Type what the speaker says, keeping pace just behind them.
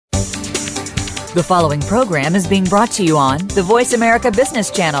The following program is being brought to you on the Voice America Business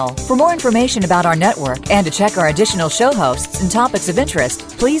Channel. For more information about our network and to check our additional show hosts and topics of interest,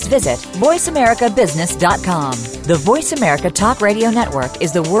 please visit voiceamericabusiness.com. The Voice America Talk Radio Network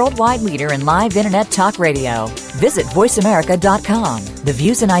is the worldwide leader in live Internet talk radio. Visit voiceamerica.com. The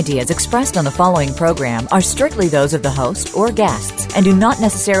views and ideas expressed on the following program are strictly those of the host or guests and do not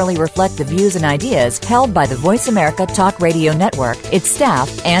necessarily reflect the views and ideas held by the Voice America Talk Radio Network, its staff,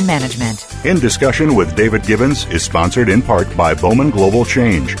 and management. In Discussion with David Gibbons is sponsored in part by Bowman Global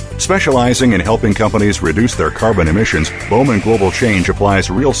Change. Specializing in helping companies reduce their carbon emissions, Bowman Global Change applies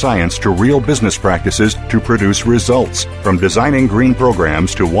real science to real business practices to produce results. From designing green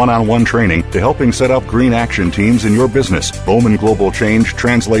programs to one-on-one training to helping set up green action teams in your business, Bowman Global Change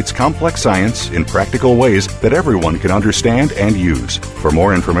translates complex science in practical ways that everyone can understand and use. For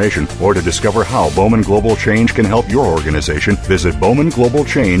more information or to discover how Bowman Global Change can help your organization, visit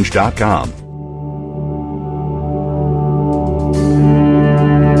bowmanglobalchange.com.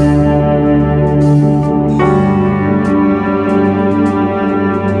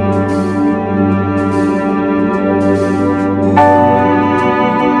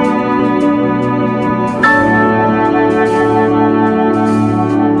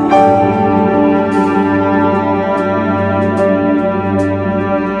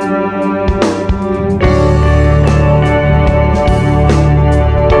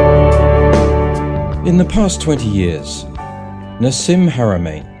 In the past 20 years, Nassim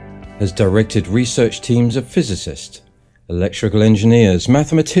Haramein has directed research teams of physicists, electrical engineers,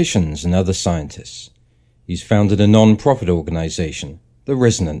 mathematicians, and other scientists. He's founded a non-profit organization, the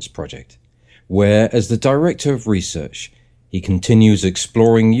Resonance Project, where, as the director of research, he continues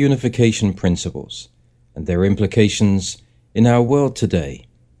exploring unification principles and their implications in our world today.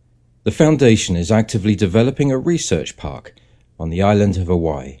 The foundation is actively developing a research park on the island of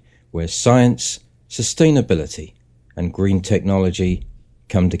Hawaii, where science, sustainability, and green technology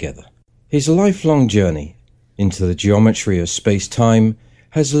come together. His lifelong journey into the geometry of space-time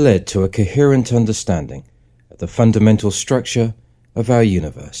has led to a coherent understanding of the fundamental structure of our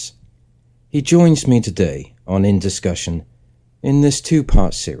universe. He joins me today on In Discussion in this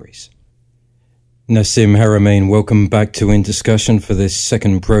two-part series. Nassim Haramein, welcome back to In Discussion for this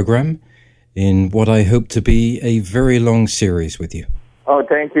second program in what I hope to be a very long series with you. Oh,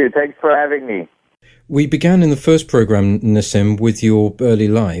 thank you. Thanks for having me. We began in the first program, Nassim, with your early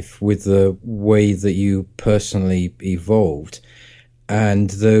life, with the way that you personally evolved, and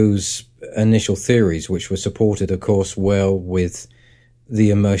those initial theories, which were supported, of course, well with the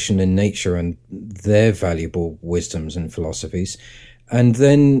immersion in nature and their valuable wisdoms and philosophies, and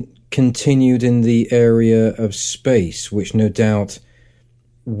then continued in the area of space, which no doubt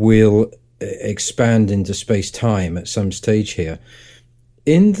will expand into space-time at some stage here.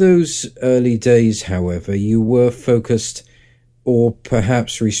 In those early days, however, you were focused or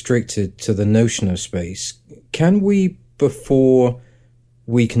perhaps restricted to the notion of space. Can we, before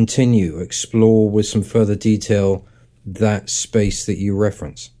we continue, explore with some further detail that space that you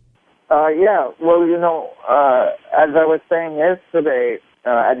reference? Yeah, well, as I was saying yesterday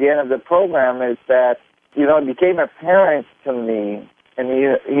at the end of the program, is that, it became apparent to me, and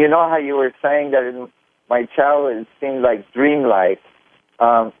you know how you were saying that in my childhood it seemed like dreamlike.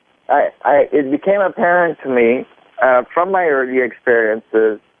 It became apparent to me from my early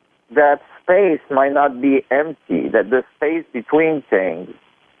experiences that space might not be empty, that the space between things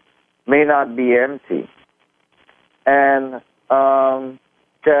may not be empty. And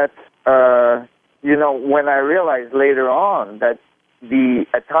that, when I realized later on that the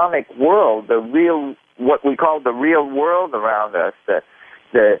atomic world, what we call the real world around us,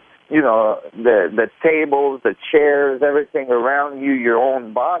 the tables, the chairs, everything around you, your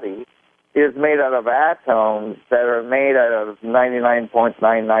own body, is made out of atoms that are made out of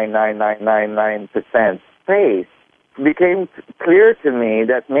 99.999999% space. It became clear to me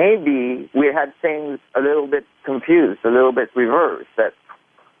that maybe we had things a little bit confused, a little bit reversed,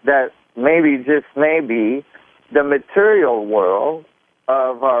 that maybe, just maybe, the material world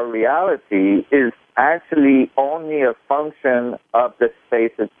of our reality is actually only a function of the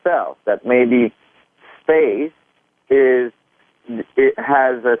space itself, that maybe space it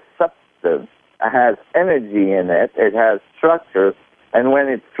has a substance, it has energy in it, it has structure, and when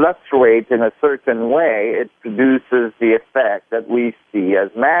it fluctuates in a certain way, it produces the effect that we see as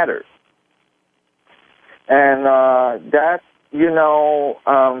matter. And that,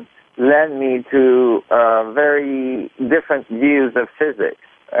 led me to very different views of physics.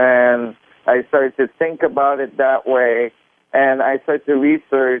 And I started to think about it that way, and I started to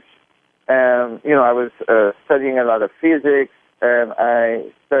research. I was studying a lot of physics, and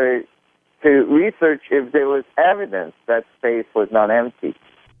I started to research if there was evidence that space was not empty.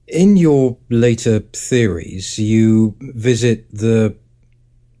 In your later theories, you visit the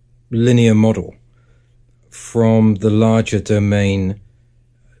linear model from the larger domain,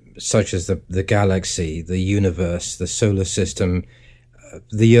 such as the galaxy, the universe, the solar system,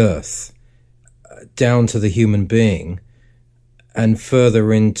 the Earth, down to the human being, and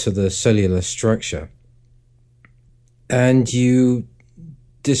further into the cellular structure. And you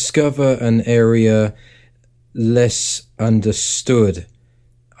discover an area less understood,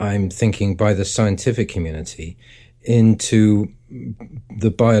 I'm thinking, by the scientific community, into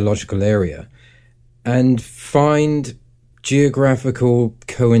the biological area, and find geographical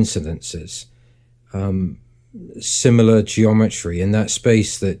coincidences, similar geometry in that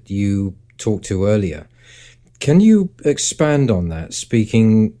space that you talked to earlier. Can you expand on that,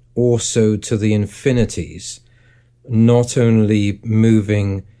 speaking also to the infinities, not only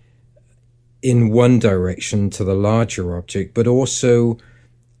moving in one direction to the larger object, but also,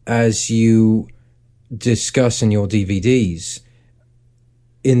 as you discuss in your DVDs,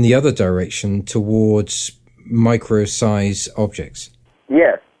 in the other direction towards micro-size objects?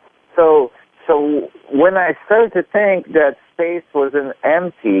 Yes. So when I started to think that space wasn't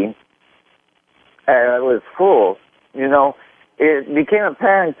empty, it was full, it became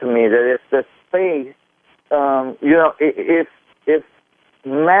apparent to me that if the space, if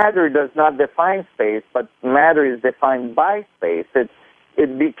matter does not define space, but matter is defined by space, it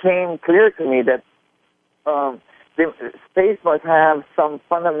became clear to me that space must have some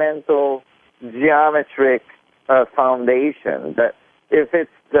fundamental geometric foundation, that if it's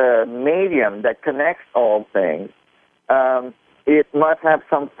the medium that connects all things, it must have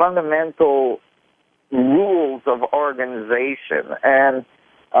some fundamental rules of organization. And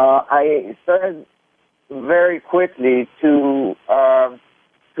I started very quickly to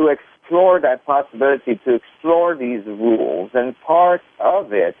explore that possibility, to explore these rules. And part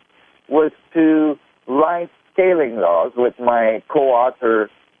of it was to write scaling laws with my co-author,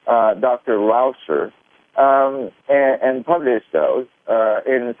 Dr. Rauscher, and publish those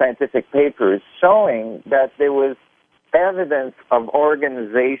in scientific papers, showing that there was evidence of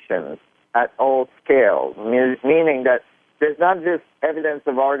organizations at all scales, meaning that there's not just evidence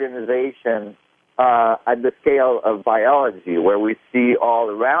of organization at the scale of biology, where we see all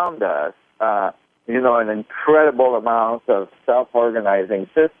around us, an incredible amount of self-organizing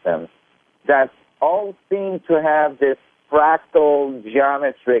systems that all seem to have this fractal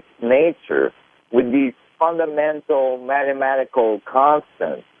geometric nature with these fundamental mathematical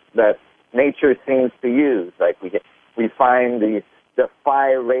constants that nature seems to use. Like we find the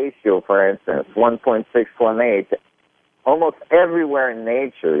phi ratio, for instance, 1.618, almost everywhere in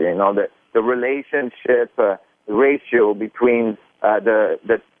nature. The relationship ratio between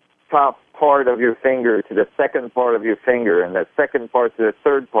the top part of your finger to the second part of your finger, and the second part to the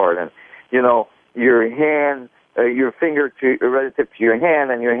third part, and your hand, your finger relative to your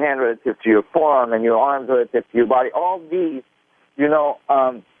hand, and your hand relative to your forearm, and your arms relative to your body. All these,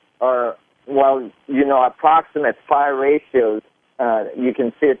 are approximate phi ratios. You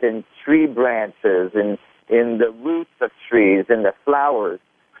can see it in tree branches, in the roots of trees, in the flowers.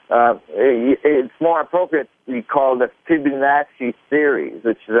 It's more appropriately called the Fibonacci series,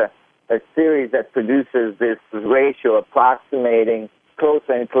 which is a series that produces this ratio approximating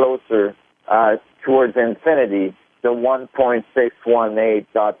closer and closer towards infinity, the 1.618 ...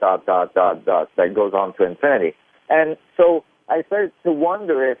 that goes on to infinity. And so I started to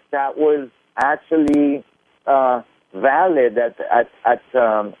wonder if that was actually valid at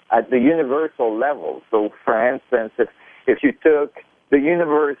the universal level. So, for instance, if you took the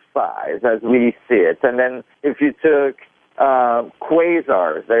universe size as we see it, and then if you took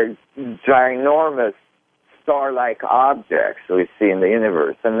quasars, they're ginormous star-like objects we see in the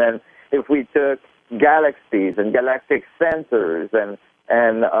universe, and then if we took galaxies and galactic centers and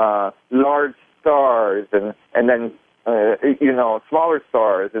large stars and then smaller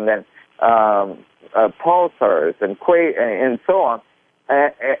stars and then pulsars and so on,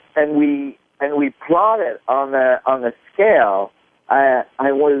 and we plotted on the scale.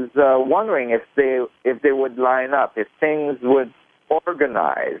 I was wondering if they would line up, if things would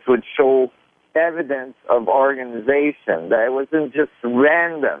organize, would show evidence of organization, that it wasn't just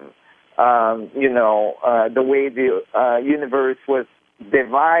random, the way the universe was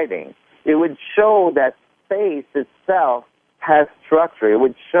dividing. It would show that space itself has structure. It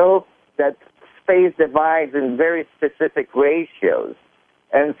would show that space divides in very specific ratios.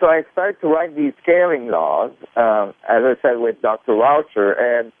 And so I started to write these scaling laws, as I said, with Dr. Rauscher,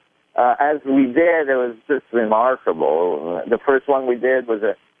 and as we did, it was just remarkable. The first one we did was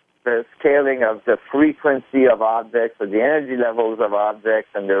the scaling of the frequency of objects or the energy levels of objects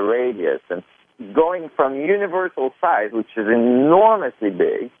and their radius, and going from universal size, which is enormously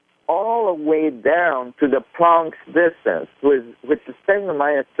big, all the way down to the Planck's distance, which is 10 to the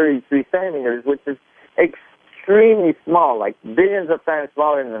minus 33 centimeters, which is extremely small, like billions of times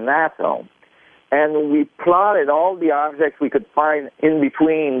smaller than an atom. And we plotted all the objects we could find in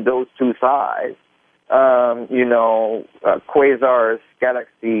between those two sides, quasars,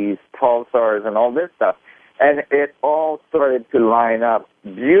 galaxies, pulsars, and all this stuff. And it all started to line up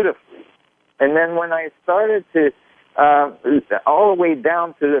beautifully. And then when I started to, all the way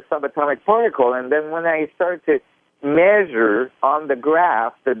down to the subatomic particle, and then when I started to measure on the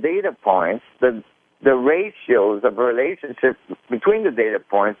graph the data points, the ratios of relationship between the data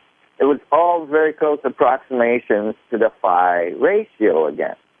points, it was all very close approximations to the phi ratio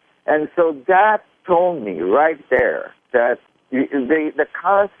again. And so that told me right there that the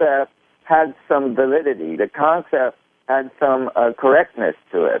concept had some validity. The concept had some correctness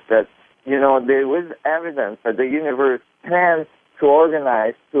to it, that, there was evidence that the universe tends to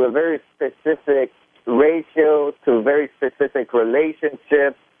organize to a very specific ratio, to a very specific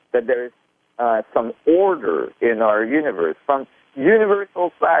relationship, that there's some order in our universe, from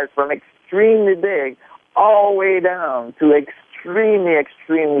universal size, from extremely big all the way down to extremely,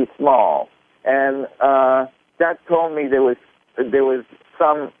 extremely small. And that told me there was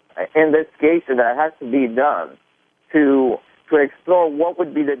some investigation that had to be done to explore what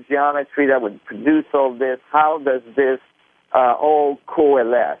would be the geometry that would produce all this. How does this all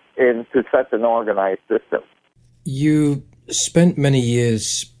coalesce into such an organized system? You spent many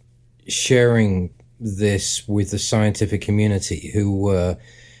years sharing this with the scientific community, who were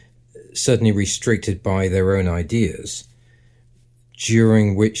certainly restricted by their own ideas,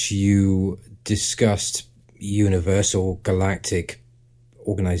 during which you discussed universal galactic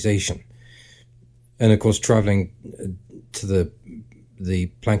organization. And of course, traveling to the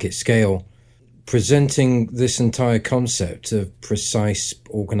Planck scale, presenting this entire concept of precise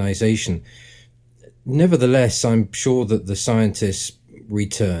organization. Nevertheless, I'm sure that the scientists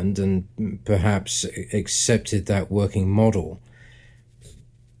returned and perhaps accepted that working model.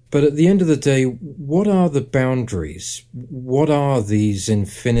 But at the end of the day, what are the boundaries? What are these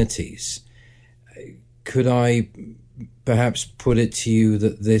infinities? Could I perhaps put it to you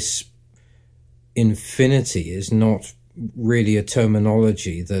that this infinity is not really a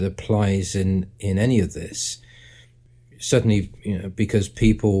terminology that applies in any of this? Certainly, because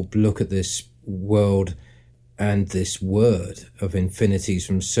people look at this world and this word of infinities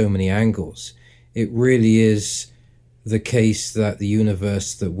from so many angles. It really is the case that the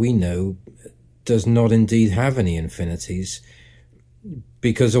universe that we know does not indeed have any infinities,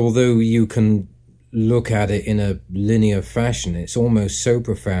 because although you can look at it in a linear fashion, it's almost so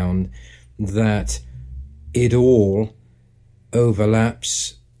profound that it all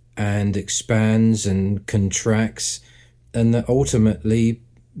overlaps and expands and contracts, and that ultimately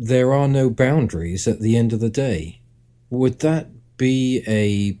there are no boundaries at the end of the day. Would that be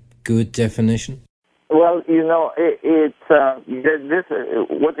a good definition? Well, it's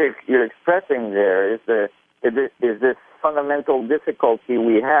what you're expressing there is this fundamental difficulty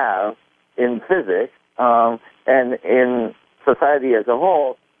we have in physics and in society as a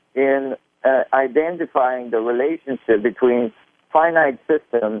whole in identifying the relationship between finite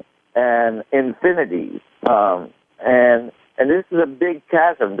systems and infinities. And this is a big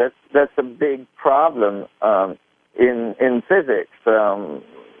chasm. That's a big problem in physics.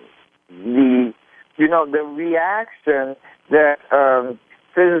 The reaction that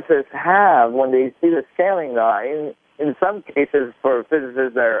physicists have when they see the scaling law, in some cases for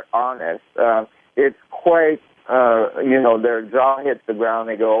physicists that are honest, it's quite, their jaw hits the ground.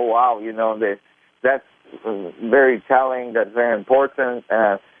 They go, oh, wow, that's very telling, that's very important,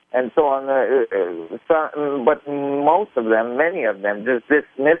 and so on. But most of them, many of them, just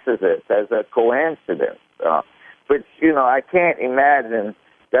dismisses it as a coincidence. Which, I can't imagine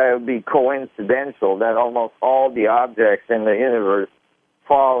that it would be coincidental that almost all the objects in the universe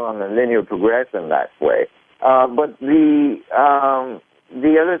fall on a linear progression that way. But the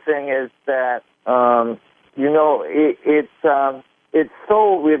other thing is that it's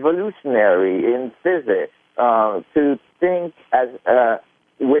so revolutionary in physics to think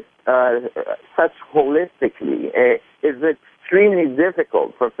with such holistically. It's extremely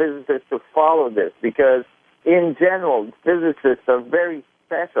difficult for physicists to follow this because, in general, physicists are very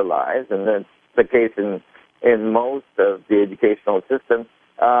specialized, and that's the case in most of the educational systems,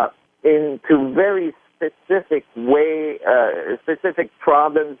 into very specific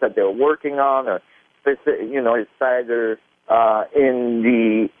problems that they're working on, or it's either in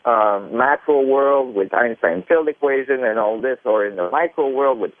the macro world with Einstein's field equation and all this, or in the micro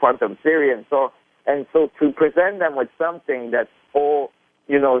world with quantum theory and so. And so to present them with something that's all,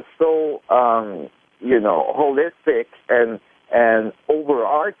 so, holistic and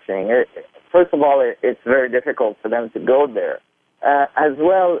overarching, first of all, it's very difficult for them to go there. As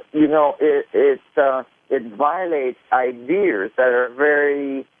well, it violates ideas that are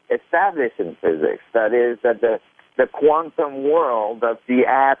very established in physics. That is, that the quantum world of the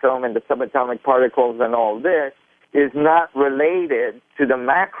atom and the subatomic particles and all this is not related to the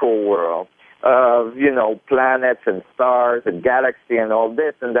macro world of, planets and stars and galaxy and all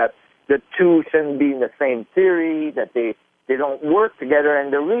this, and that the two shouldn't be in the same theory, that they don't work together.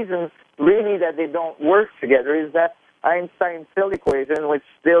 And the reason really that they don't work together is that Einstein's field equation, which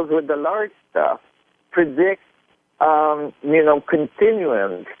deals with the large stuff, predicts,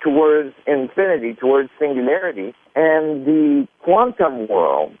 continuums towards infinity, towards singularity. And the quantum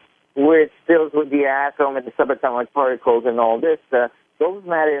world, which deals with the atom and the subatomic particles and all this, those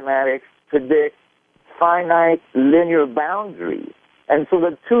mathematics predict finite linear boundaries. And so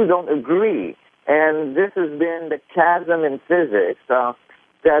the two don't agree. And this has been the chasm in physics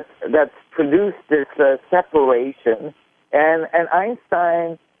that's produced this separation. And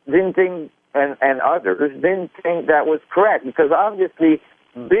Einstein didn't think, and others didn't think that was correct, because obviously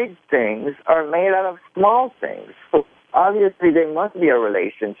big things are made out of small things. So obviously there must be a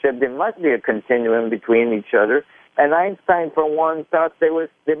relationship, there must be a continuum between each other. And Einstein, for one, thought there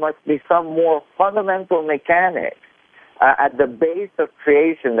must be some more fundamental mechanics at the base of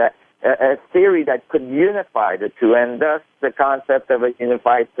creation, that a theory that could unify the two, and thus the concept of a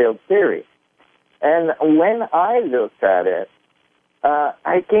unified field theory. And when I looked at it,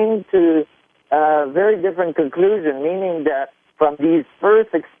 I came to a very different conclusion, meaning that from these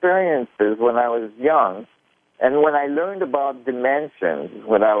first experiences when I was young, and when I learned about dimensions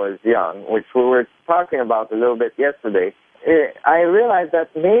when I was young, which we were talking about a little bit yesterday, I realized that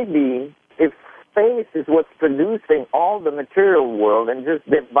maybe if space is what's producing all the material world and just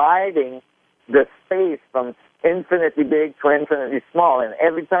dividing the space from infinitely big to infinitely small, and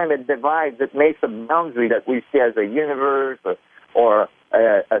every time it divides, it makes a boundary that we see as a universe or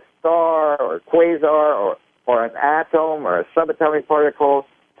a star or a quasar or an atom or a subatomic particle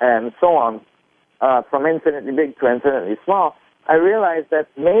and so on, from infinitely big to infinitely small. I realized that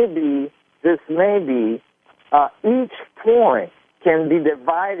maybe each point can be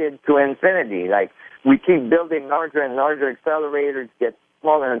divided to infinity. Like, we keep building larger and larger accelerators, get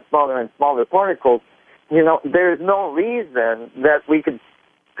smaller and smaller and smaller particles. There's no reason that we could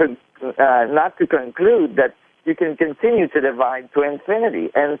not to conclude that you can continue to divide to infinity.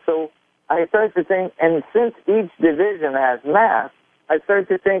 And so I started to think, and since each division has mass, I started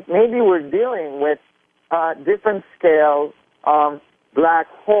to think maybe we're dealing with different scale black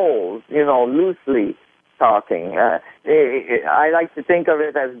holes, loosely talking. I like to think of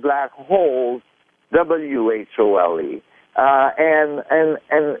it as black holes, WHOLE. But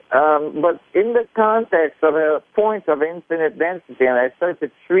in the context of a point of infinite density, and I started to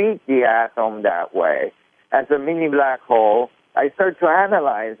treat the atom that way, as a mini black hole, I started to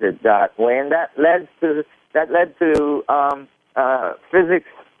analyze it that way, and that led to physics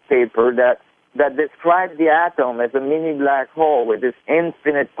paper that described the atom as a mini black hole with this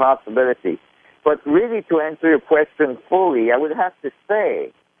infinite possibility. But really, to answer your question fully, I would have to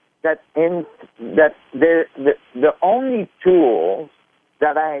say that the only tools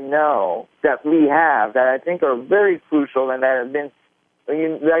that I know that we have that I think are very crucial and that have been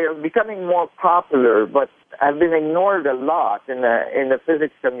they are becoming more popular, but have been ignored a lot in the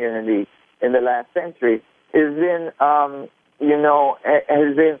physics community in the last century, has been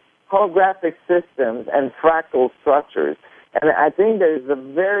holographic systems and fractal structures. And I think there's a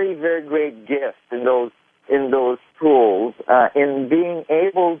very, very great gift in those tools, in being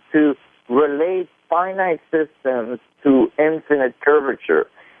able to relate finite systems to infinite curvature.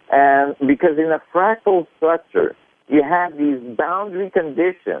 And because in a fractal structure, you have these boundary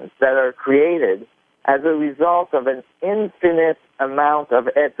conditions that are created as a result of an infinite amount of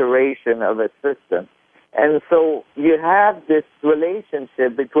iteration of a system. And so you have this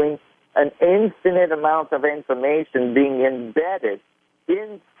relationship between an infinite amount of information being embedded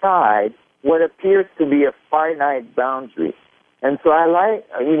inside what appears to be a finite boundary. And so I like,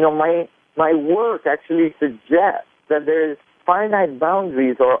 my work actually suggests that there's finite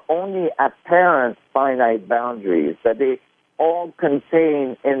boundaries or only apparent finite boundaries, that they all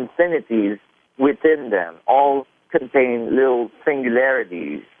contain infinities within them, all contain little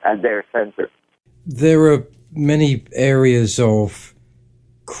singularities at their center. There are many areas of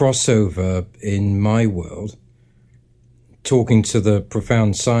crossover in my world, talking to the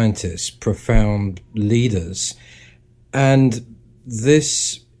profound scientists, profound leaders, and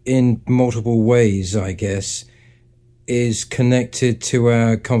this, in multiple ways, I guess, is connected to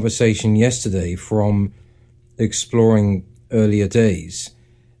our conversation yesterday from exploring earlier days,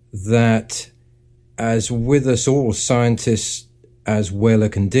 that as with us all, scientists as well are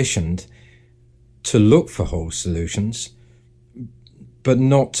conditioned to look for whole solutions, but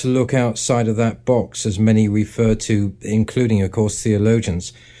not to look outside of that box, as many refer to, including, of course,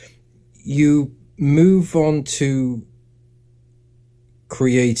 theologians. You move on to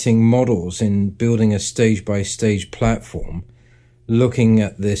creating models in building a stage-by-stage platform, looking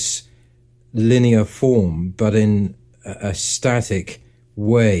at this linear form, but in a static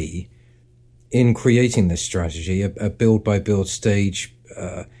way, in creating this strategy, a build-by-build stage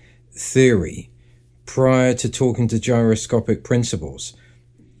theory, prior to talking to gyroscopic principles,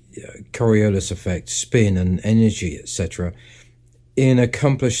 Coriolis effect, spin and energy, etc. In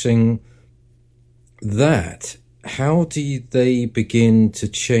accomplishing that, how do they begin to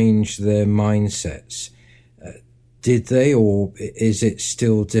change their mindsets? Did they, or is it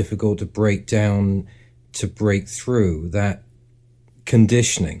still difficult to break down, to break through that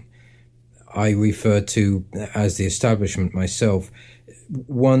conditioning I refer to as the establishment myself,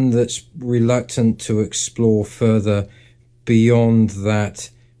 one that's reluctant to explore further beyond that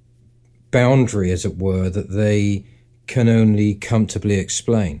boundary, as it were, that they can only comfortably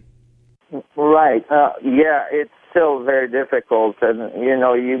explain? Right. Yeah, it's still very difficult, and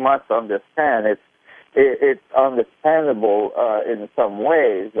you must understand it's understandable in some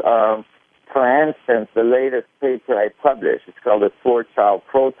ways. For instance, the latest paper I published, it's called the Schwarzschild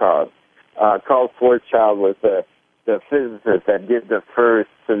proton. Carl Schwarzschild was the physicist that did the first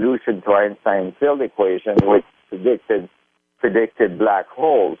solution to Einstein's field equation, which predicted black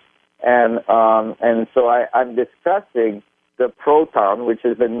holes. And so I'm discussing the proton, which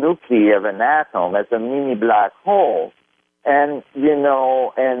is the nuclei of an atom, as a mini black hole. And,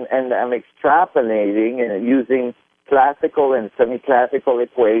 and I'm extrapolating and using classical and semi-classical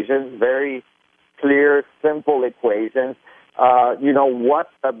equations, very clear, simple equations, what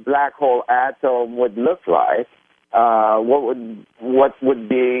a black hole atom would look like, what would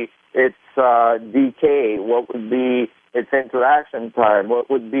be its decay, what would be its interaction time, what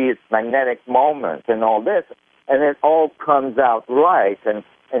would be its magnetic moment, and all this. And it all comes out right. And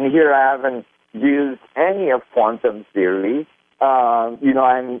here I haven't used any of quantum theory. I'm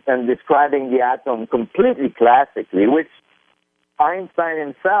describing the atom completely classically, which Einstein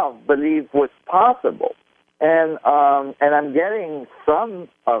himself believed was possible. And I'm getting some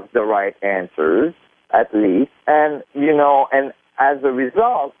of the right answers, at least. And as a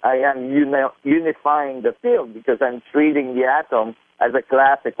result, I am unifying the field because I'm treating the atom as a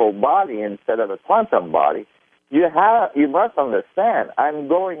classical body instead of a quantum body. You must understand, I'm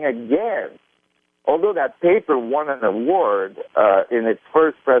going against, although that paper won an award in its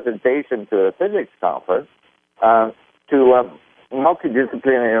first presentation to a physics conference, to a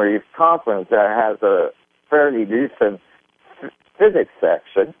multidisciplinary conference that has a fairly decent physics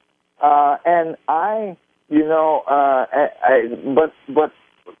section, and but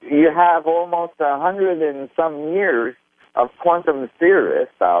you have almost 100 and some years of quantum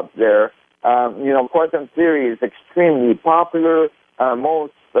theorists out there. Quantum theory is extremely popular.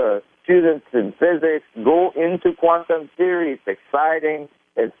 Most students in physics go into quantum theory. It's exciting.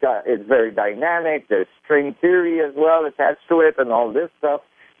 It's very dynamic. There's string theory as well attached to it, and all this stuff.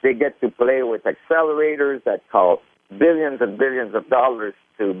 They get to play with accelerators that cost billions and billions of dollars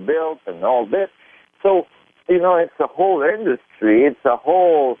to build, and all this. So, it's a whole industry. It's a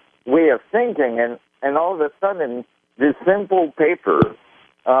whole way of thinking, and all of a sudden, this simple paper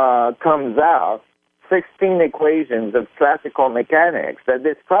comes out, 16 equations of classical mechanics that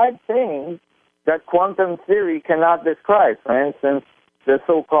describe things that quantum theory cannot describe. For instance, the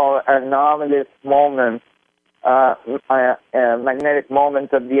so-called anomalous moment, magnetic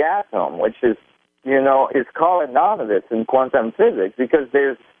moment of the atom, which is, is called anomalous in quantum physics because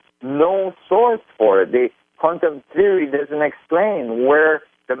there's no source for it. Quantum theory doesn't explain where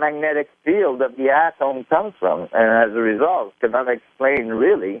the magnetic field of the atom comes from, and as a result, cannot explain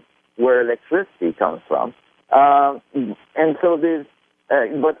really where electricity comes from. And so there's,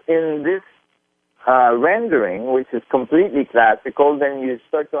 but in this rendering, which is completely classical, then you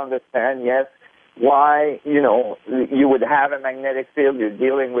start to understand, yes, why, you would have a magnetic field. You're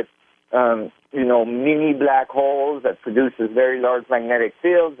dealing with, mini black holes that produces very large magnetic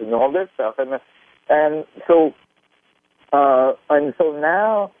fields and all this stuff. And so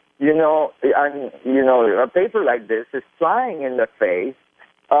now, a paper like this is flying in the face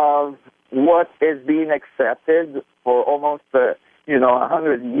of what is being accepted for almost,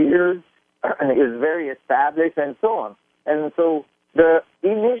 100 years, is very established, and so on. And so the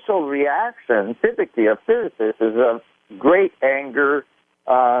initial reaction, typically of physicists, is of great anger,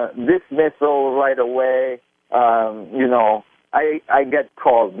 dismissal right away. I get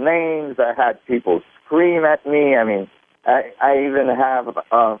called names. I had people scream at me. I mean, I even have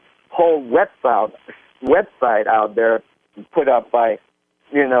a whole website out there put up by,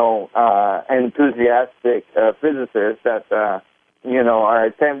 enthusiastic physicists that, are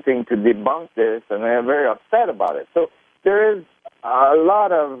attempting to debunk this, and they're very upset about it. So there is a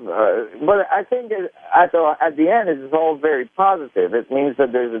lot of, but I think at the end it's all very positive. It means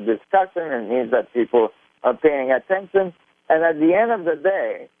that there's a discussion. It means that people are paying attention. And at the end of the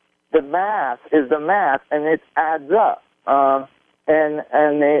day, the math is the math, and it adds up. And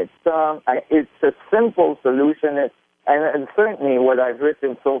it's a simple solution. And certainly what I've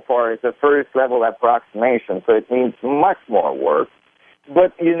written so far is a first-level approximation, so it needs much more work.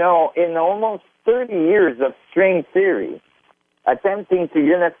 But, in almost 30 years of string theory, attempting to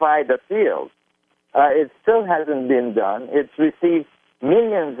unify the field, it still hasn't been done. It's received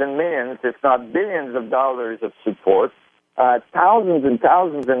millions and millions, if not billions of dollars of support. Thousands and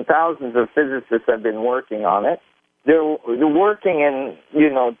thousands and thousands of physicists have been working on it. They're working in,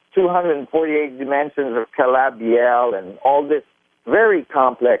 248 dimensions of Calabi-Yau and all this very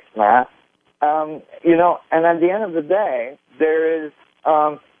complex math. And at the end of the day, there is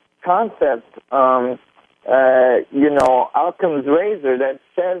concept, Occam's razor that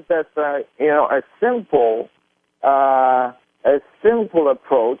says that, a simple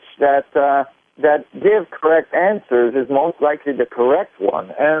approach that gives correct answers is most likely the correct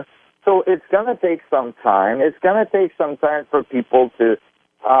one. And so it's going to take some time. It's going to take some time for people to,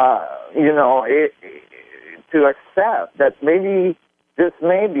 to accept that maybe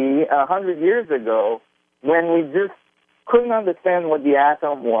 100 years ago, when we just couldn't understand what the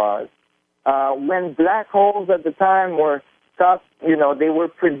atom was, when black holes at the time were thought, they were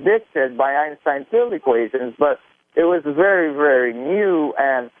predicted by Einstein's field equations, but it was very, very new,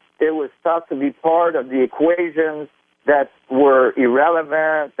 and it was thought to be part of the equations that were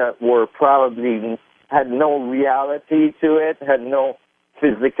irrelevant, that were probably had no reality to it, had no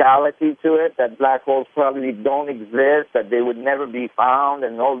physicality to it, that black holes probably don't exist, that they would never be found,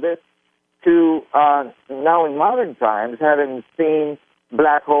 and all this, to now in modern times, having seen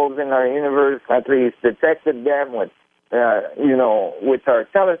black holes in our universe, at least detected them with, with our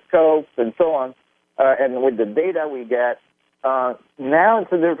telescopes and so on, and with the data we get, now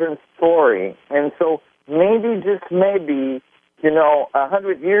it's a different story. And so maybe, just maybe,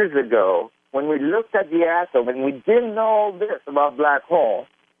 100 years ago, when we looked at the atom and we didn't know all this about black holes,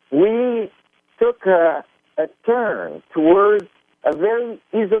 we took a turn towards a very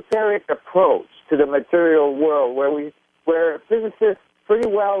esoteric approach to the material world, where physicists pretty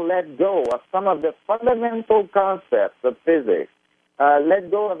well let go of some of the fundamental concepts of physics, let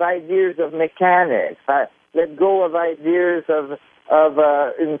go of ideas of mechanics, let go of ideas of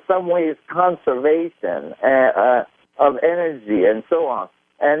in some ways conservation of energy and so on,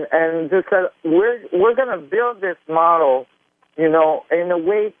 and just we're going to build this model, in a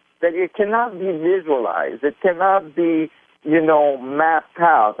way that it cannot be visualized, it cannot be mapped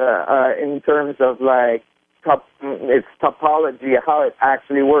out in terms of like its topology, how it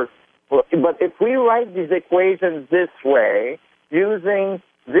actually works. But if we write these equations this way, using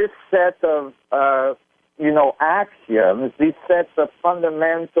this set of axioms, these sets of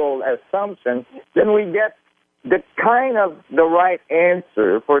fundamental assumptions, then we get the right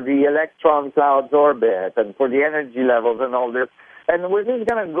answer for the electron cloud's orbit and for the energy levels and all this. And we're just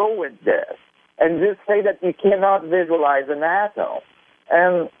going to go with this and just say that you cannot visualize an atom.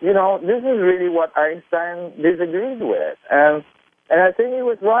 And, this is really what Einstein disagreed with. And I think he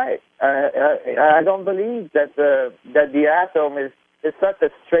was right. I don't believe that the atom is such a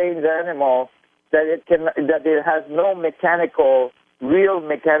strange animal that it has no real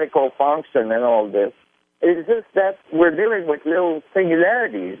mechanical function and all this. It's just that we're dealing with little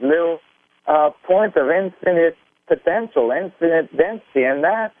singularities, little points of infinite potential, infinite density, and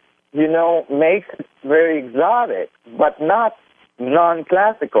that, makes it very exotic, but not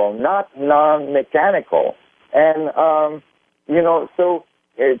non-classical, not non-mechanical. And, so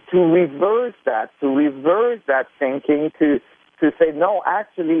to reverse that thinking, to say, no,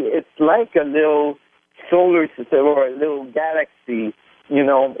 actually, it's like a little solar system or a little galaxy,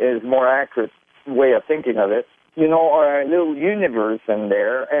 is more accurate way of thinking of it, or a little universe in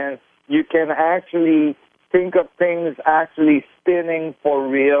there, and you can actually think of things actually spinning for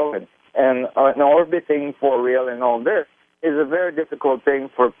and orbiting for real and all this is a very difficult thing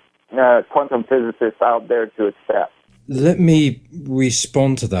for quantum physicists out there to accept. Let me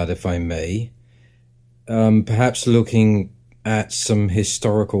respond to that, if I may, perhaps looking at some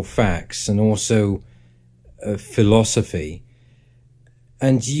historical facts and also philosophy.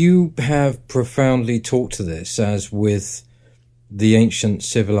 And you have profoundly talked to this, as with the ancient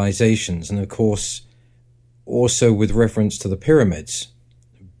civilizations, and of course also with reference to the pyramids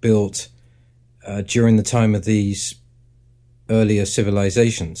built during the time of these earlier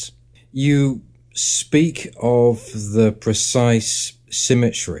civilizations. You speak of the precise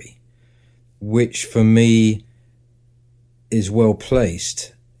symmetry, which for me is well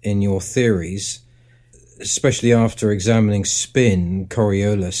placed in your theories, especially after examining spin,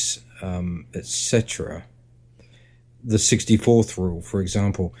 Coriolis, etc., the 64th rule, for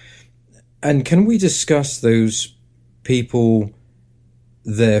example. And can we discuss those people,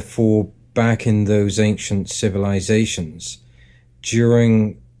 therefore, back in those ancient civilizations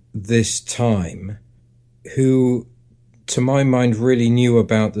during this time, who, to my mind, really knew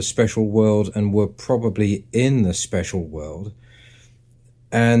about the special world and were probably in the special world,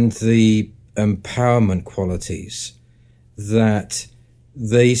 and the empowerment qualities that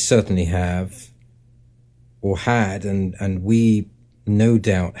they certainly have, or had, and we no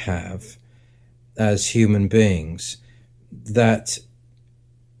doubt have as human beings, that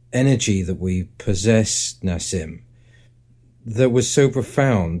energy that we possess, Nassim, that was so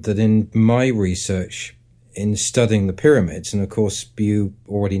profound that in my research in studying the pyramids, and of course you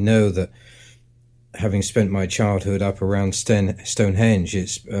already know that having spent my childhood up around Stonehenge,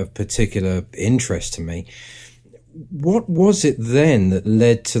 it's of particular interest to me. What was it then that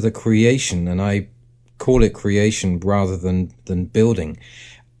led to the creation, and I call it creation rather than building,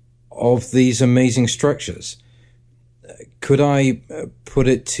 of these amazing structures? Could I put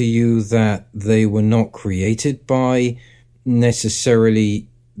it to you that they were not created by necessarily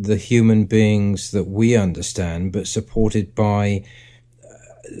the human beings that we understand, but supported by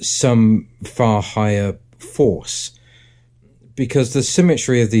some far higher force? Because the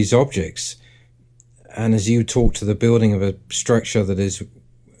symmetry of these objects, and as you talk to the building of a structure that is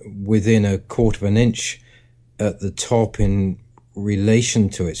within a quarter of an inch at the top in relation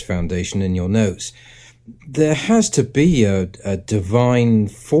to its foundation in your notes, there has to be a divine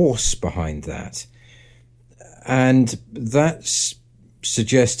force behind that. And that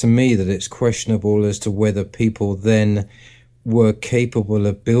suggests to me that it's questionable as to whether people then were capable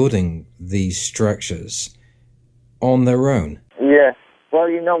of building these structures on their own. Yes. Well,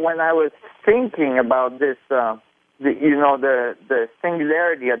 when I was thinking about this, the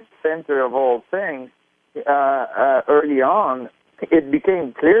singularity at the center of all things, early on, it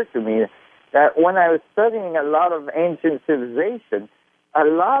became clear to me that when I was studying a lot of ancient civilizations, a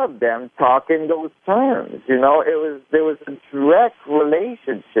lot of them talk in those terms. There was a direct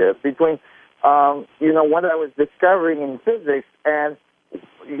relationship between, what I was discovering in physics and,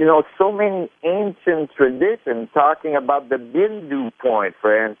 so many ancient traditions talking about the Bindu point,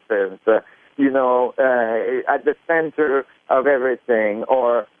 for instance, at the center of everything,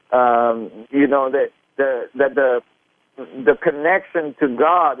 or, that the connection to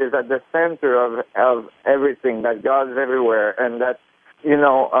God is at the center of everything, that God is everywhere, and that,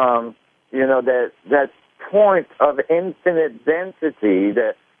 that point of infinite density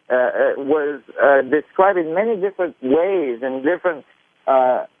that was described in many different ways in different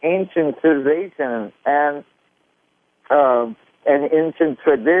ancient civilizations and ancient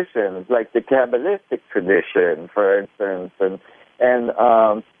traditions, like the Kabbalistic tradition, for instance, and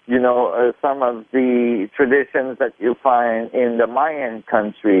some of the traditions that you find in the Mayan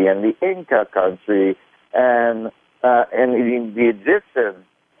country and the Inca country and in the Egyptian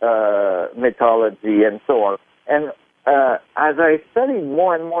mythology and so on. And as I studied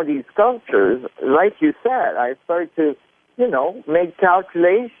more and more these cultures, like you said, I started to, make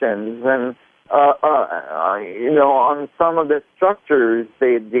calculations and, on some of the structures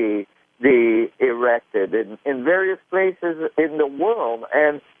they erected in various places in the world.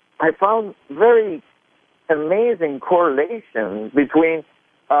 And I found very amazing correlations between,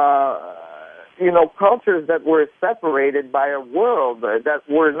 cultures that were separated by a world that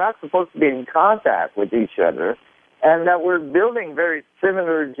were not supposed to be in contact with each other, and that were building very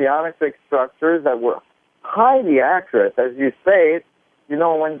similar geometric structures that were highly accurate. As you say,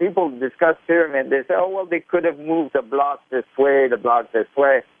 when people discuss pyramids, they say, they could have moved the block this way, the block this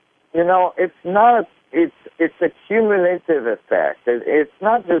way. It's not, it's a cumulative effect. It's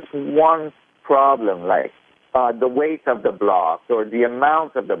not just one problem, like the weight of the blocks or the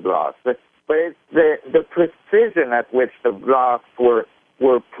amount of the blocks, but it's the precision at which the blocks were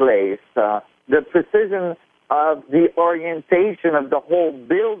placed, the precision of the orientation of the whole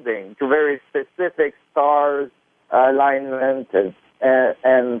building to very specific stars, alignment,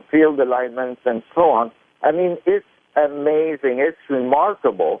 and field alignments, and so on. I mean, it's amazing. It's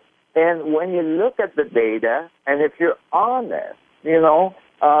remarkable. And when you look at the data, and if you're honest,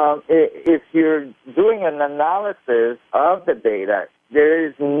 if you're doing an analysis of the data, there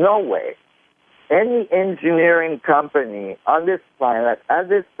is no way any engineering company on this planet at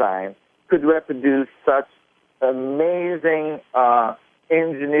this time could reproduce such amazing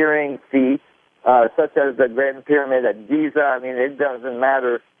engineering feats, such as the Grand Pyramid at Giza. I mean, it doesn't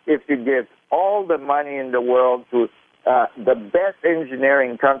matter if you give all the money in the world to the best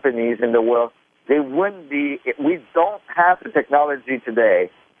engineering companies in the world. They wouldn't be. We don't have the technology today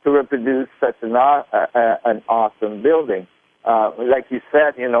to reproduce such an awesome building. Like you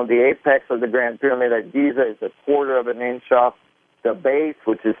said, the apex of the Grand Pyramid at Giza is a quarter of an inch off the base,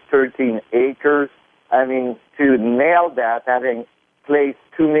 which is 13 acres. I mean, to nail that, having placed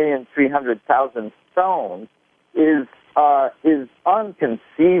 2,300,000 stones, is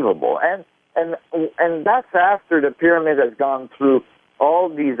unconceivable. And that's after the pyramid has gone through all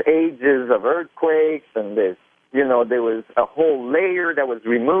these ages of earthquakes, and there was a whole layer that was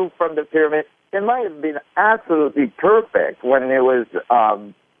removed from the pyramid. It might have been absolutely perfect when it was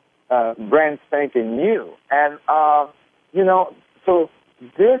brand spanking new. And, so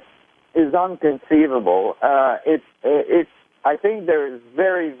this is unconceivable. I think there is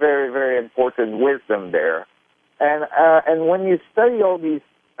very, very, very important wisdom there. And when you study all these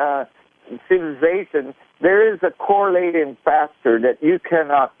civilizations, there is a correlating factor that you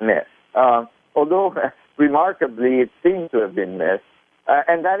cannot miss. Although, remarkably, it seems to have been missed.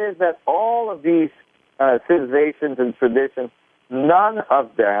 And that is that all of these civilizations and traditions, none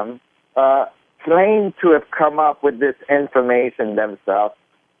of them claim to have come up with this information themselves.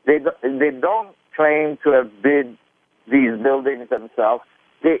 They don't claim to have built these buildings themselves.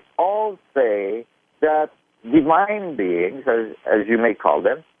 They all say that divine beings, as you may call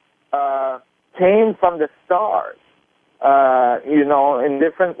them, came from the stars, in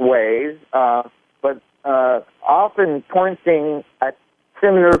different ways, but often pointing at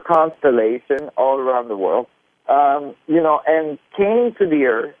similar constellation all around the world, and came to the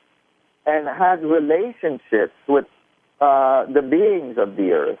earth and had relationships with the beings of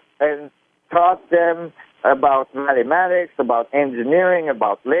the earth and taught them about mathematics, about engineering,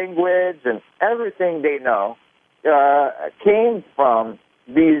 about language, and everything they know came from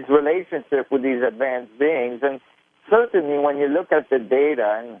these relationships with these advanced beings. And certainly when you look at the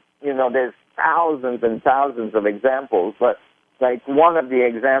data, and, there's thousands and thousands of examples, but like one of the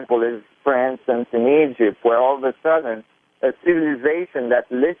examples is, for instance, in Egypt, where all of a sudden a civilization that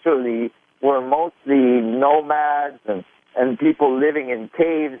literally were mostly nomads and people living in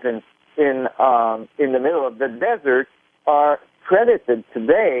caves and in the middle of the desert are credited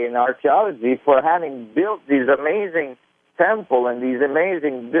today in archaeology for having built these amazing temples and these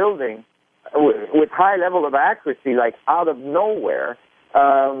amazing buildings with high level of accuracy, like out of nowhere,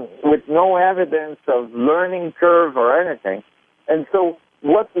 with no evidence of learning curve or anything. And so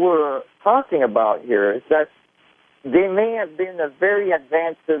what we're talking about here is that they may have been a very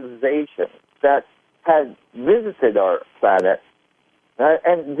advanced civilization that had visited our planet.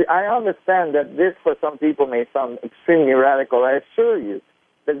 And I understand that this, for some people, may sound extremely radical. I assure you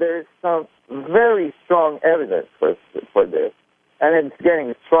that there is some very strong evidence for this. And it's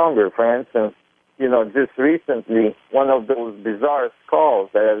getting stronger. For instance, just recently, one of those bizarre skulls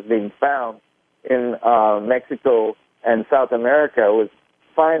that has been found in Mexico and South America was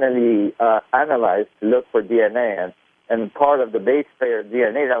finally analyzed to look for DNA. And part of the base pair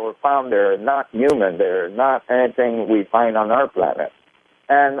DNA that were found there are not human. They're not anything we find on our planet.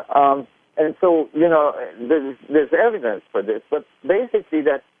 And so, there's evidence for this. But basically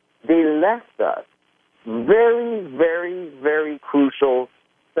that they left us very, very, very crucial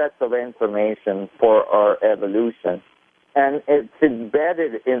sets of information for our evolution. And it's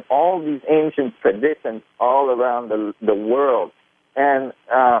embedded in all these ancient traditions all around the world. And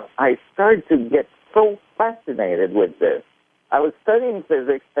I started to get so fascinated with this. I was studying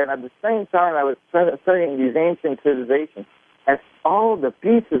physics, and at the same time I was studying these ancient civilizations, and all the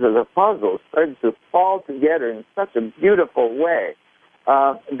pieces of the puzzle started to fall together in such a beautiful way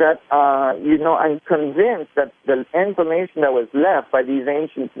that, I'm convinced that the information that was left by these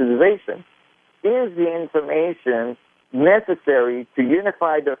ancient civilizations is the information necessary to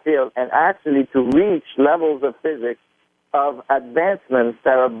unify the field and actually to reach levels of physics of advancements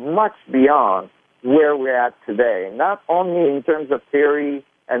that are much beyond where we're at today, not only in terms of theory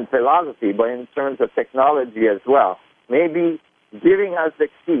and philosophy, but in terms of technology as well. Maybe giving us the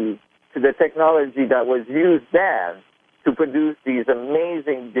key to the technology that was used then to produce these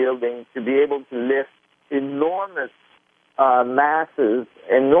amazing buildings, to be able to lift enormous masses,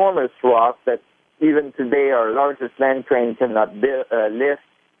 enormous rocks that even today our largest land crane cannot lift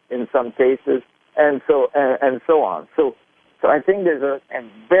in some cases, and so on. So I think there's a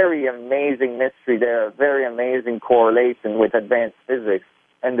very amazing mystery there, a very amazing correlation with advanced physics,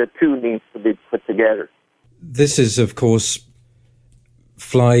 and the two needs to be put together. This is, of course,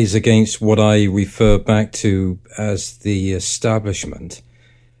 flies against what I refer back to as the establishment.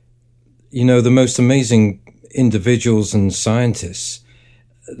 You know, the most amazing individuals and scientists,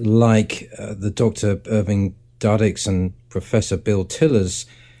 like the Dr. Irving Dudicks and Professor Bill Tillers,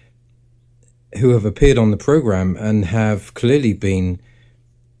 who have appeared on the program and have clearly been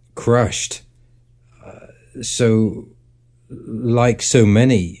crushed. So, like so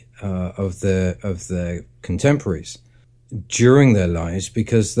many of their contemporaries during their lives,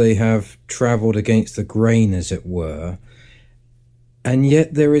 because they have traveled against the grain, as it were. And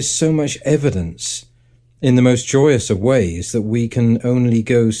yet there is so much evidence in the most joyous of ways that we can only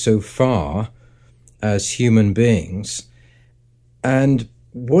go so far as human beings. And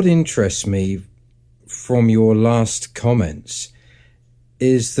what interests me from your last comments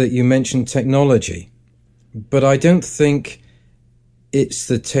is that you mentioned technology, but I don't think it's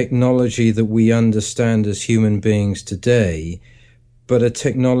the technology that we understand as human beings today, but a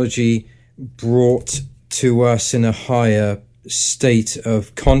technology brought to us in a higher state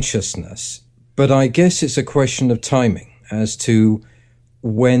of consciousness. But I guess it's a question of timing as to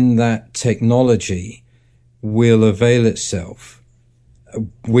when that technology will avail itself,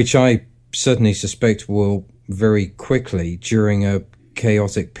 which I certainly suspect will very quickly during a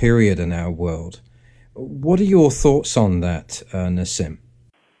chaotic period in our world. What are your thoughts on that, Nassim?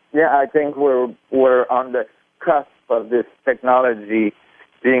 Yeah, I think we're on the cusp of this technology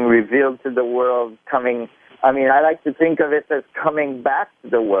being revealed to the world, I like to think of it as coming back to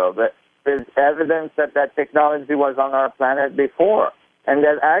the world. There's evidence that technology was on our planet before, and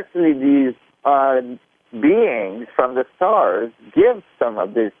that actually these beings from the stars give some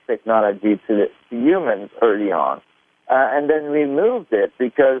of this technology to humans early on, and then removed it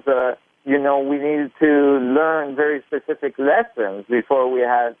because we needed to learn very specific lessons before we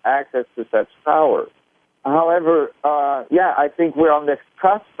had access to such power. However, I think we're on the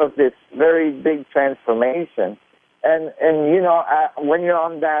cusp of this very big transformation. And when you're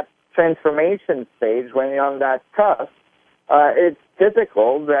on that transformation stage, when you're on that cusp, it's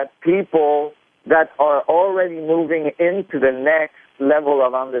typical that people that are already moving into the next level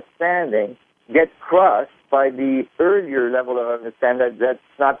of understanding get crushed by the earlier level of understanding that's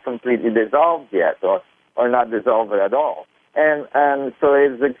not completely dissolved yet or not dissolved at all. And so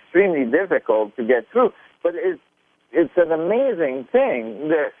it's extremely difficult to get through. But it's an amazing thing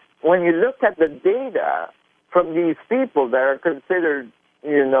that when you look at the data from these people that are considered,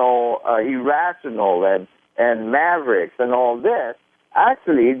 irrational and mavericks and all this,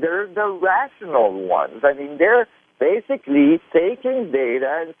 actually they're the rational ones. I mean, they're basically taking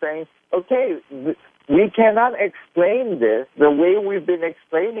data and saying, okay, we cannot explain this the way we've been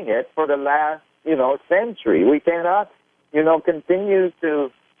explaining it for the last, century. We cannot, continue to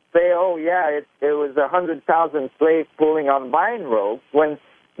say, oh, yeah, it was 100,000 slaves pulling on vine ropes. When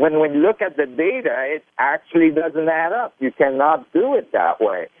we look at the data, it actually doesn't add up. You cannot do it that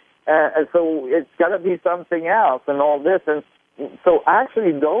way. So it's got to be something else and all this. And so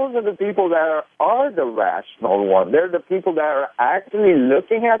actually those are the people that are the rational ones. They're the people that are actually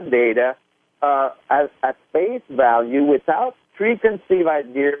looking at data at face value without preconceived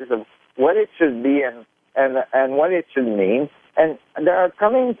ideas of what it should be and what it should mean. And they are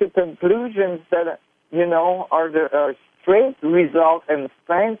coming to conclusions that, are the straight result and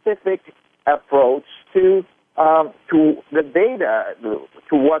scientific approach to the data,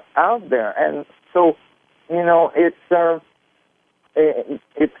 to what's out there. And so,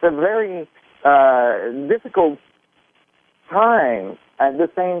 it's a very difficult time at the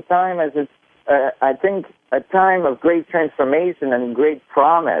same time as it's, I think, a time of great transformation and great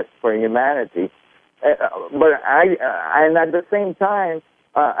promise for humanity. And at the same time,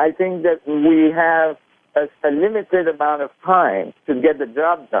 I think that we have a limited amount of time to get the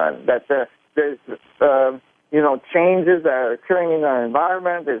job done. That there's changes that are occurring in our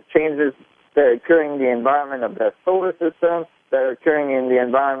environment. There's changes that are occurring in the environment of the solar system, that are occurring in the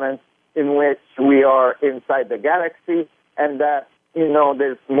environment in which we are inside the galaxy, and that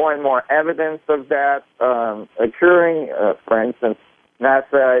there's more and more evidence of that occurring. For instance,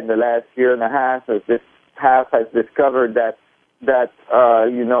 NASA in the last year and a half has discovered that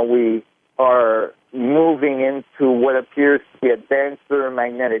we are moving into what appears to be a denser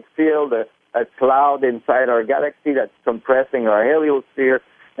magnetic field, a cloud inside our galaxy that's compressing our heliosphere,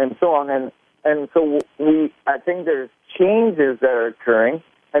 and so on. And so I think there's changes that are occurring.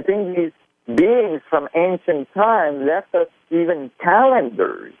 I think these beings from ancient times left us even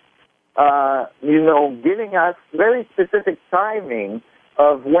calendars, giving us very specific timing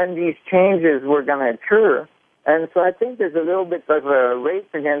of when these changes were going to occur. And so I think there's a little bit of a race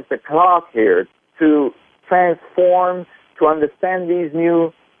against the clock here to transform, to understand these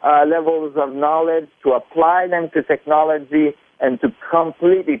new levels of knowledge, to apply them to technology, and to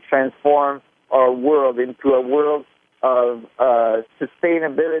completely transform our world into a world of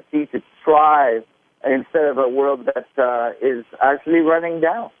sustainability, to thrive, instead of a world that is actually running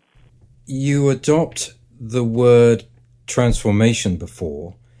down. You adopt the word transformation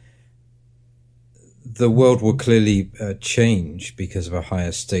before. The world will clearly change because of a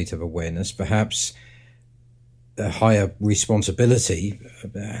higher state of awareness, perhaps a higher responsibility,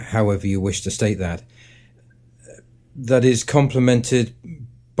 however you wish to state that is complemented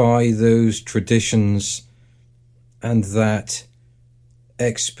by those traditions and that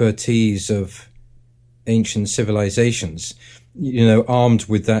expertise of ancient civilizations, armed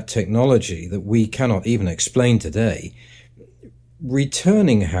with that technology that we cannot even explain today.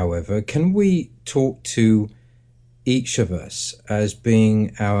 Returning, however, can we talk to each of us as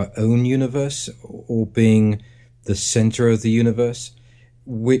being our own universe or being the center of the universe,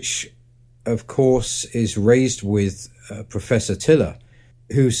 which, of course, is raised with Professor Tiller,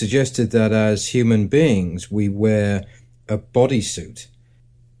 who suggested that as human beings we wear a bodysuit,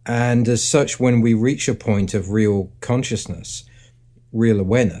 and as such, when we reach a point of real consciousness, real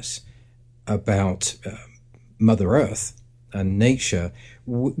awareness about Mother Earth and nature,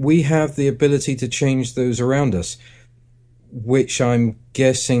 we have the ability to change those around us, which I'm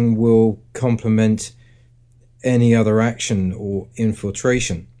guessing will complement any other action or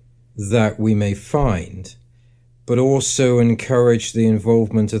infiltration that we may find, but also encourage the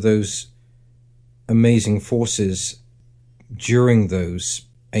involvement of those amazing forces during those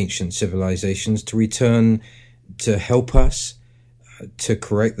ancient civilizations to return to help us to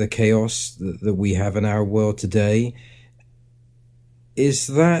correct the chaos that we have in our world today. Is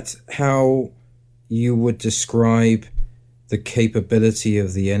that how you would describe the capability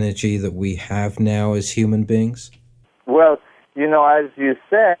of the energy that we have now as human beings? Well, as you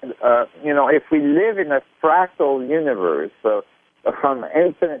said, if we live in a fractal universe, from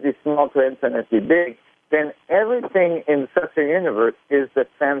infinitely small to infinitely big, then everything in such a universe is the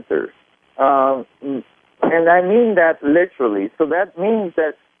center. And I mean that literally. So that means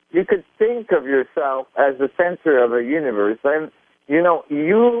that you could think of yourself as the center of a universe. And,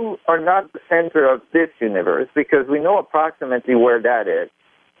 you are not the center of this universe because we know approximately where that is.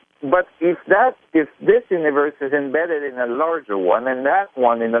 But if this universe is embedded in a larger one, and that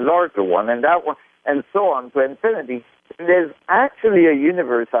one in a larger one, and that one, and so on to infinity, there's actually a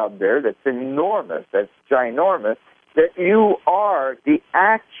universe out there that's enormous, that's ginormous, that you are the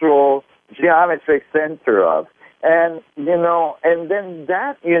actual geometric center of. And, and then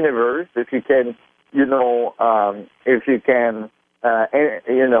that universe, if you can,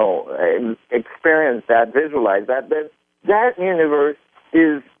 experience that, visualize that, then that universe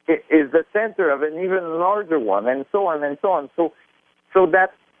is the center of an even larger one, and so on and so on. So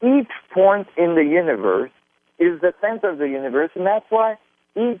that each point in the universe is the center of the universe, and that's why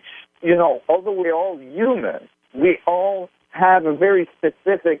although we're all human, we all have a very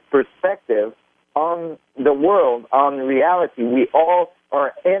specific perspective on the world, on reality. We all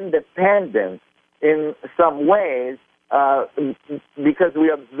are independent in some ways because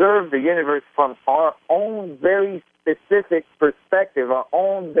we observe the universe from our own very specific perspective, our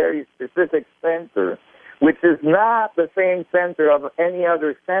own very specific center, which is not the same center of any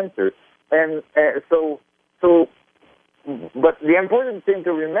other center. And but the important thing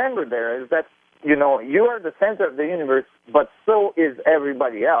to remember there is that, you are the center of the universe, but so is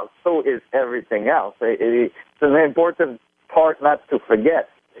everybody else. So is everything else. It's an important part not to forget.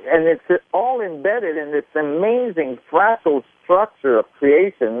 And it's all embedded in this amazing fractal structure of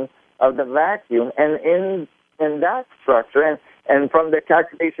creation of the vacuum. And in that structure, and from the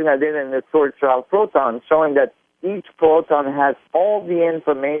calculation I did in the Schwarzschild proton, showing that each proton has all the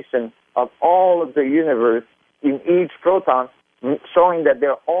information of all of the universe in each proton, showing that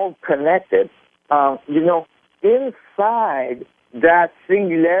they're all connected. Inside that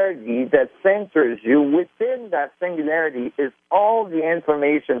singularity that centers you, within that singularity is all the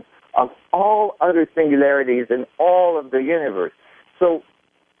information of all other singularities in all of the universe. So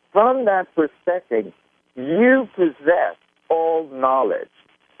from that perspective, you possess all knowledge.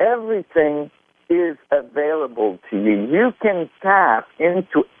 Everything is available to you. You can tap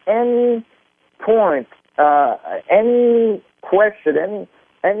into any point, any question,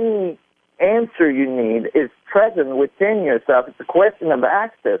 any answer you need is present within yourself. It's a question of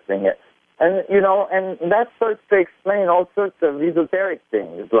accessing it. And, and that starts to explain all sorts of esoteric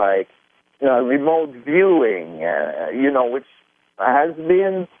things like, remote viewing, which has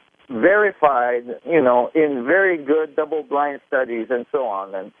been verified, in very good double-blind studies and so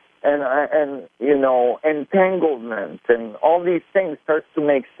on, and entanglement and all these things starts to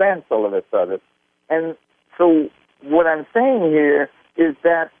make sense all of a sudden. And so what I'm saying here is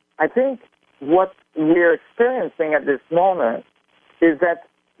that I think what we're experiencing at this moment is that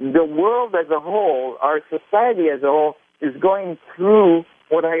the world as a whole, our society as a whole, is going through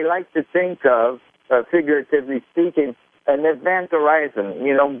what I like to think of, figuratively speaking, an event horizon,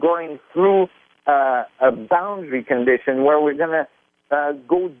 going through a boundary condition where we're going to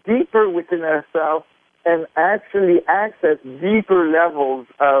go deeper within ourselves and actually access deeper levels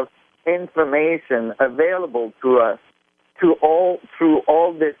of information available to us through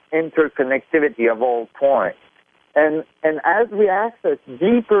all this interconnectivity of all points. And as we access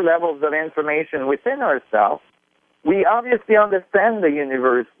deeper levels of information within ourselves, we obviously understand the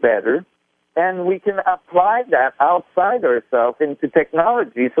universe better, and we can apply that outside ourselves into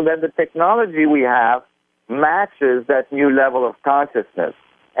technology so that the technology we have matches that new level of consciousness.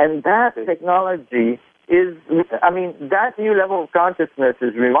 And that technology that new level of consciousness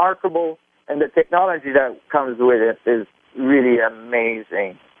is remarkable, and the technology that comes with it is really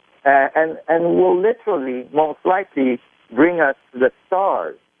amazing. And will literally, most likely, bring us to the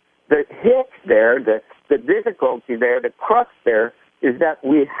stars. The hitch there, the difficulty there, the crux there, is that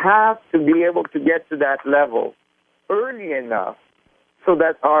we have to be able to get to that level early enough so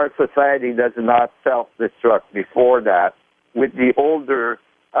that our society does not self-destruct before that with the older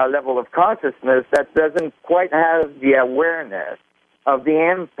level of consciousness that doesn't quite have the awareness of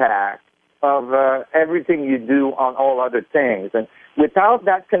the impact of everything you do on all other things. And without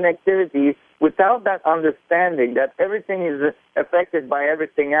that connectivity, without that understanding that everything is affected by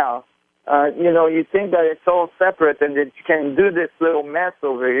everything else, you think that it's all separate and that you can do this little mess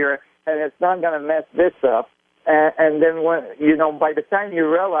over here and it's not going to mess this up. And then, by the time you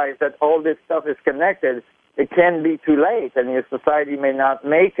realize that all this stuff is connected, it can be too late and your society may not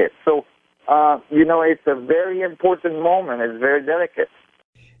make it. So, it's a very important moment. It's very delicate.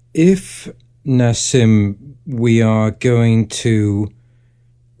 If, Nassim, we are going to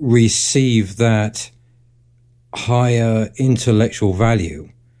receive that higher intellectual value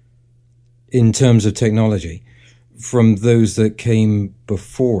in terms of technology from those that came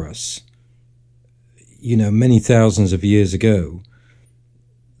before us, many thousands of years ago,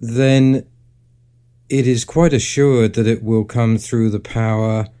 then it is quite assured that it will come through the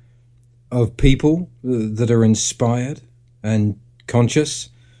power of people that are inspired and conscious,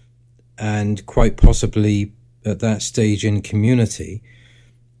 and quite possibly at that stage in community.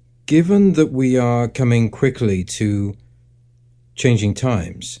 Given that we are coming quickly to changing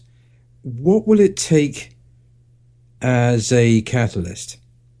times, what will it take as a catalyst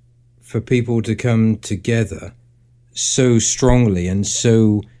for people to come together so strongly and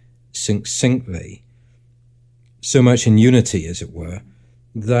so succinctly, so much in unity, as it were,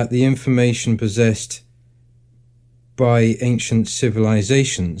 that the information possessed by ancient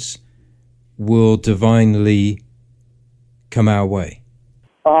civilizations will divinely come our way?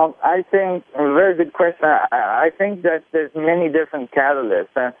 I think, a very good question. I think that there's many different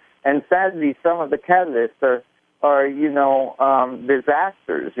catalysts, and sadly, some of the catalysts are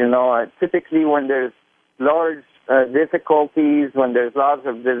disasters. Typically when there's large difficulties, when there's lots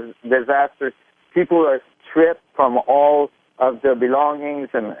of disasters, people are stripped from all of their belongings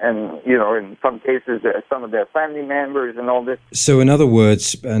and in some cases, some of their family members and all this. So in other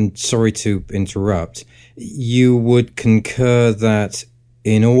words, and sorry to interrupt, you would concur that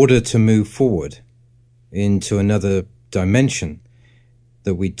in order to move forward into another dimension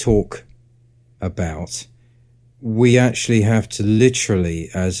that we talk about, we actually have to literally,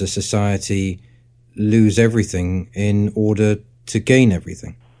 as a society, lose everything in order to gain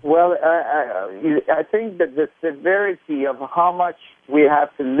everything. Well, I think that the severity of how much we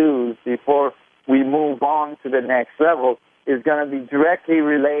have to lose before we move on to the next level is going to be directly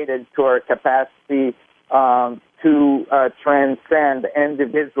related to our capacity to transcend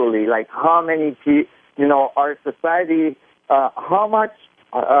individually. Like how many people, our society, how much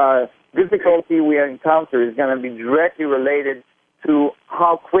difficulty we encounter is going to be directly related to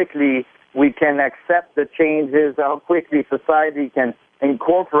how quickly we can accept the changes, how quickly society can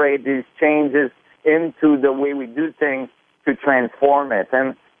incorporate these changes into the way we do things to transform it.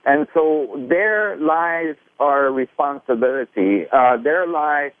 And And so there lies our responsibility. There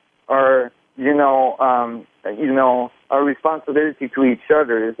lies our, our responsibility to each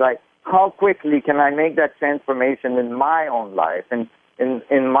other. Is like, how quickly can I make that transformation in my own life and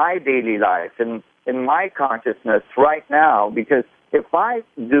in my daily life and in my consciousness right now? Because if I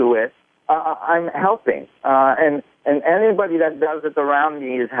do it, I'm helping, and anybody that does it around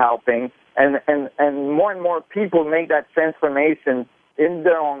me is helping, and more people make that transformation in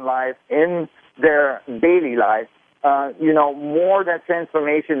their own life, in their daily life. More that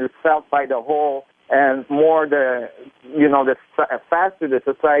transformation is felt by the whole, and more the faster the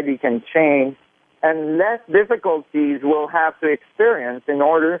society can change, and less difficulties we'll have to experience in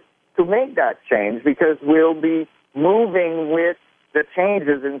order to make that change, because we'll be moving with the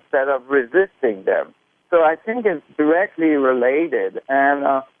changes instead of resisting them. So I think it's directly related, and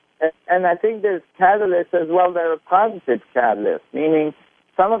I think there's catalysts as well that are positive catalysts, meaning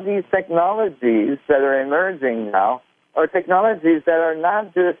some of these technologies that are emerging now are technologies that are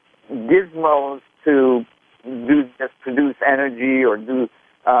not just gizmos to just produce energy or do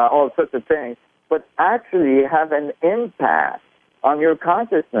all sorts of things, but actually have an impact on your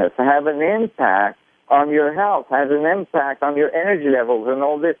consciousness, have an impact on your health, has an impact on your energy levels and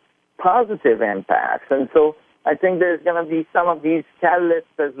all this positive impacts. And so I think there's going to be some of these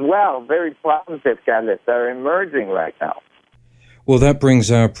catalysts as well, very positive catalysts that are emerging right now. Well, that brings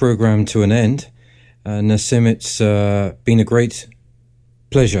our program to an end. Nassim, it's been a great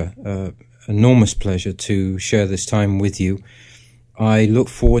pleasure, enormous pleasure to share this time with you. I look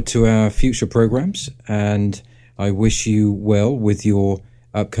forward to our future programs, and I wish you well with your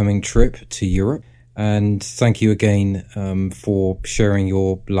upcoming trip to Europe. And thank you again for sharing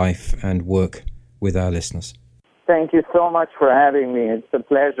your life and work with our listeners. Thank you so much for having me. It's a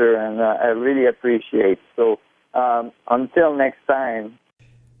pleasure, and I really appreciate it. So until next time.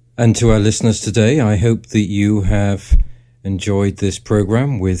 And to our listeners today, I hope that you have enjoyed this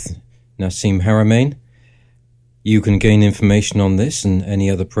program with Nassim Haramein. You can gain information on this and any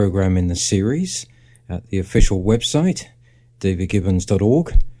other program in the series at the official website,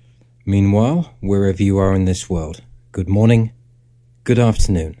 davidgibbons.org. Meanwhile, wherever you are in this world, good morning, good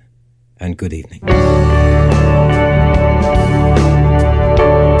afternoon, and good evening.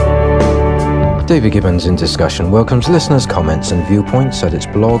 David Gibbons in Discussion welcomes listeners' comments and viewpoints at its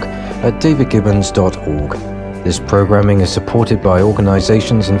blog at davidgibbons.org. This programming is supported by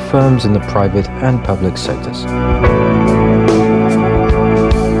organizations and firms in the private and public sectors.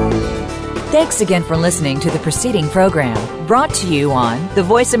 Thanks again for listening to the preceding program, brought to you on the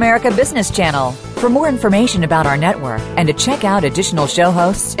Voice America Business Channel. For more information about our network and to check out additional show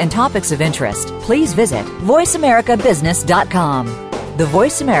hosts and topics of interest, please visit voiceamericabusiness.com. The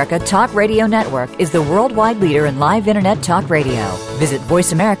Voice America Talk Radio Network is the worldwide leader in live Internet talk radio. Visit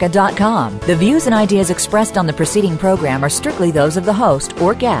voiceamerica.com. The views and ideas expressed on the preceding program are strictly those of the host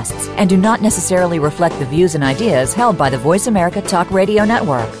or guests and do not necessarily reflect the views and ideas held by the Voice America Talk Radio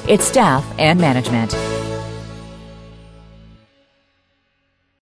Network, its staff, and management.